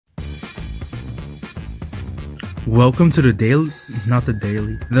Welcome to the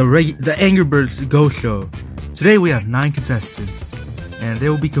the Angry Birds Go Show. Today we have 9 contestants, and they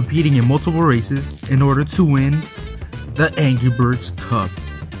will be competing in multiple races in order to win the Angry Birds Cup.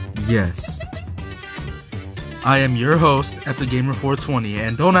 Yes. I am your host, EpicGamer420,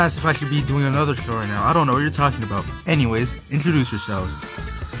 and don't ask if I should be doing another show right now. I don't know what you're talking about. Anyways, introduce yourself.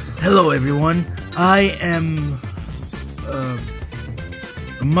 Hello everyone, I am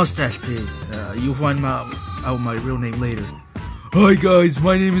a mustache pig. You'll find out my real name later. Hi guys,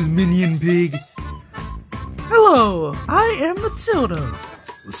 my name is Minion Pig. Hello, I am Matilda.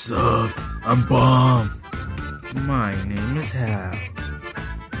 What's up? I'm Bomb. My name is Hal.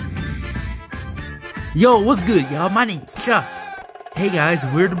 Yo, what's good, y'all? My name's Chuck. Hey guys,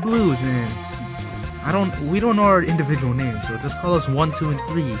 we're the Blues, and we don't know our individual names, so just call us 1, 2, and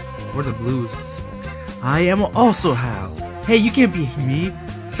 3. We're the Blues. I am also Hal. Hey, you can't be me.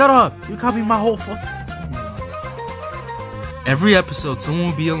 Shut up! You copied my whole Every episode, someone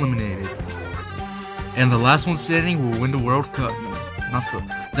will be eliminated, and the last one standing will win the World Cup.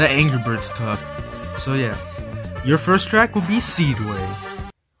 The Angry Birds Cup. So yeah, your first track will be Seedway.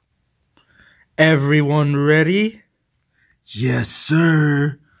 Everyone ready? Yes,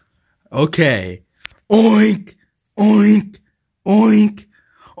 sir. Okay. Oink, oink, oink,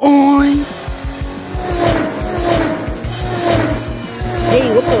 oink.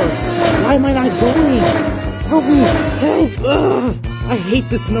 Hey, what the? Why am I not going? Help me! Help! Ugh. I hate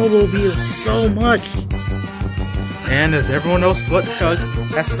the snowmobile so much. And as everyone else but Chug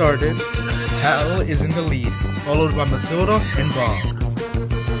has started, Hal is in the lead, followed by Matilda and Bob.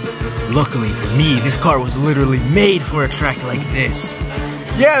 Luckily for me, this car was literally made for a track like this.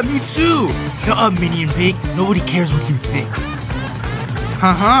 Yeah, me too! Shut up, Minion Pig. Nobody cares what you think.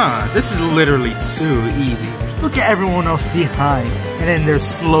 Haha, this is literally too easy. Look at everyone else behind, and then their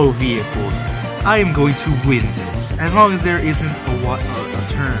slow vehicles. I am going to win this, as long as there isn't a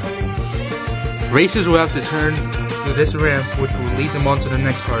turn. Racers will have to turn to this ramp, which will lead them on to the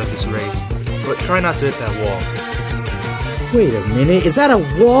next part of this race. But try not to hit that wall. Wait a minute, is that a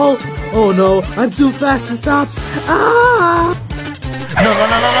wall? Oh no, I'm too fast to stop. Ah! No.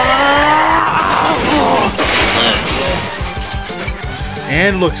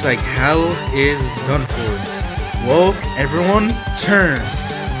 And looks like Hal is done for. Whoa, everyone, turn.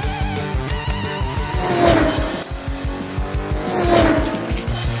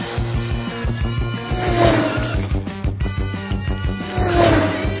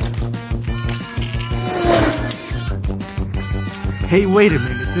 Hey, wait a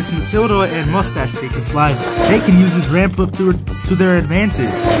minute. Since Matilda and Mustache Pig can fly, they can use this ramp up to their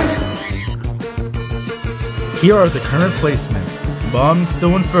advantage. Here are the current placements. Bomb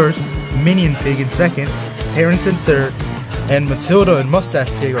still in first, Minion Pig in second, Terrence in third, and Matilda and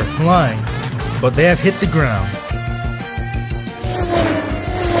Mustache Pig are flying, but they have hit the ground.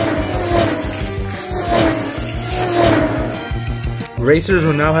 Racers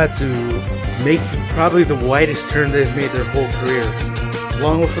will now have to make probably the widest turn they've made their whole career,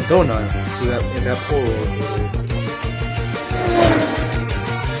 along with a donut in that pole over there.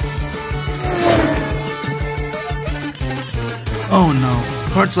 Oh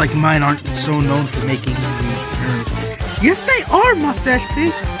no, parts like mine aren't so known for making these turns. Yes, they are, Mustache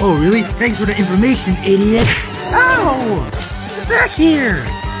Pig. Oh really? Thanks for the information, idiot. Ow! Get back here!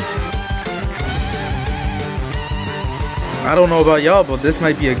 I don't know about y'all, but this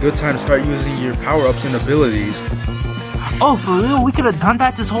might be a good time to start using your power-ups and abilities. Oh, for real? We could have done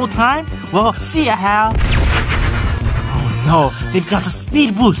that this whole time? Well, see ya, Hal. Oh no, they've got the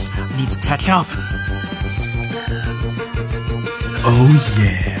speed boost. I need to catch up. Oh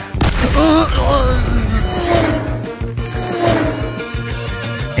yeah.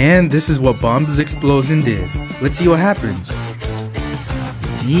 And this is what Bomb's explosion did. Let's see what happens.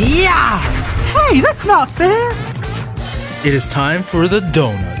 Yeah! Hey, that's not fair! It is time for the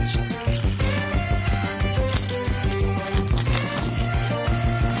donuts.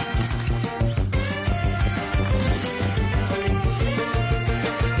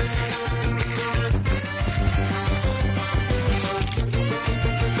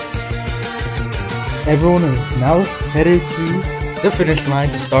 Everyone is now headed to the finish line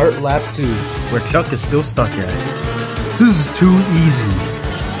to start lap 2, where Chuck is still stuck at it. This is too easy.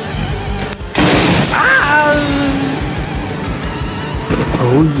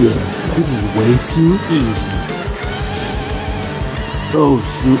 Oh yeah, this is way too easy. Oh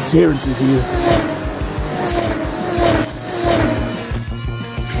shoot, Terrence is here.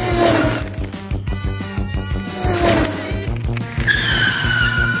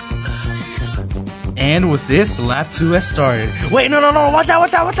 And with this, lap 2 has started. Wait, no, watch out!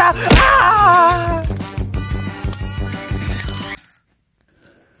 Ah!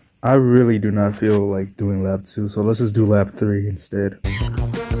 I really do not feel like doing lap 2, so let's just do lap 3 instead.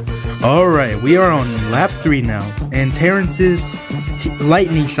 Alright, we are on lap 3 now, and Terrence's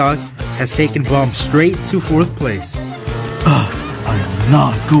lightning shot has taken Bomb straight to 4th place. I am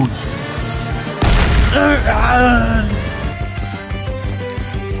not going to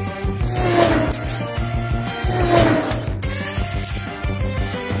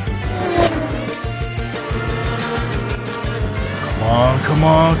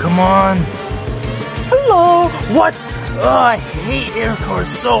Come on. Hello, what? Oh, I hate air cars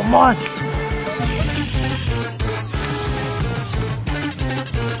so much.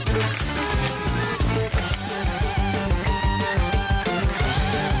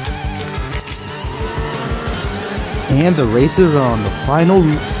 And the racers are on the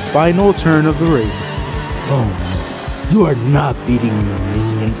final turn of the race. Oh, you are not beating me,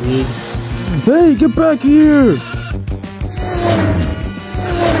 Minion Pig. Hey, get back here!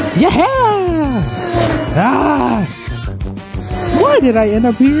 Yeah! Ah! Why did I end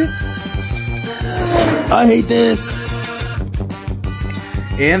up here? I hate this.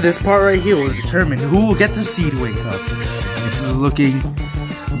 And this part right here will determine who will get the Seedway Cup. It's looking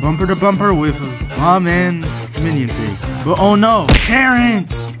bumper to bumper with Mom and Minion Pig. But oh no,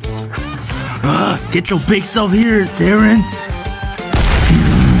 Terrence! Get your big self here, Terrence!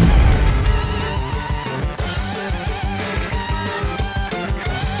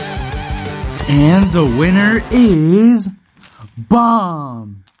 And the winner is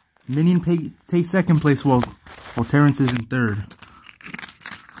Bomb. Minion Pig takes 2nd place while Terrence is in 3rd.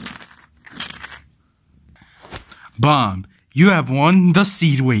 Bomb, you have won the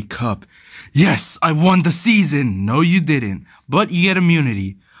Seedway Cup. Yes, I won the season. No, you didn't. But you get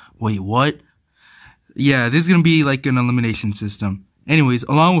immunity. Wait, what? Yeah, this is gonna be like an elimination system. Anyways,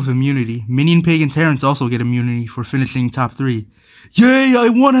 along with immunity, Minion Pig and Terrence also get immunity for finishing top 3. Yay, I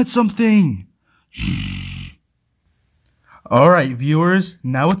won at something! Alright, viewers,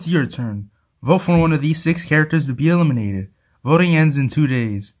 now it's your turn. Vote for one of these 6 characters to be eliminated. Voting ends in 2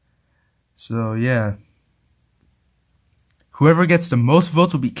 days. So, yeah. Whoever gets the most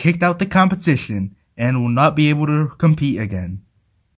votes will be kicked out the competition and will not be able to compete again.